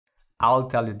I'll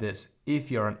tell you this, if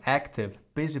you're an active,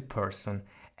 busy person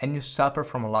and you suffer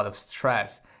from a lot of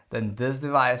stress, then this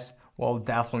device will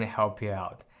definitely help you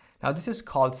out. Now this is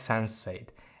called Sensate,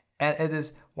 and it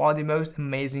is one of the most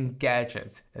amazing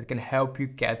gadgets that can help you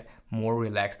get more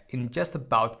relaxed in just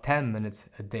about 10 minutes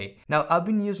a day. Now I've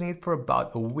been using it for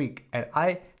about a week and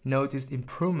I noticed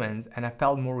improvements and I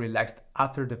felt more relaxed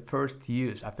after the first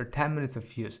use, after 10 minutes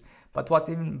of use. But what's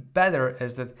even better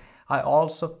is that I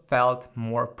also felt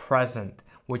more present,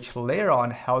 which later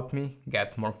on helped me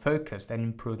get more focused and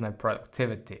improve my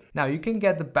productivity. Now you can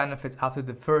get the benefits after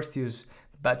the first use,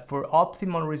 but for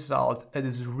optimal results, it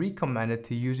is recommended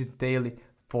to use it daily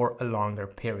for a longer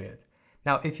period.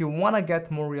 Now, if you want to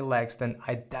get more relaxed, then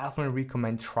I definitely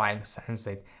recommend trying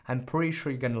Sensate. I'm pretty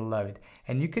sure you're going to love it.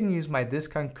 And you can use my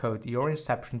discount code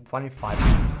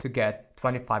YourInception25 to get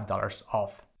 $25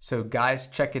 off. So guys,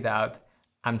 check it out.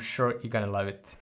 I'm sure you're going to love it.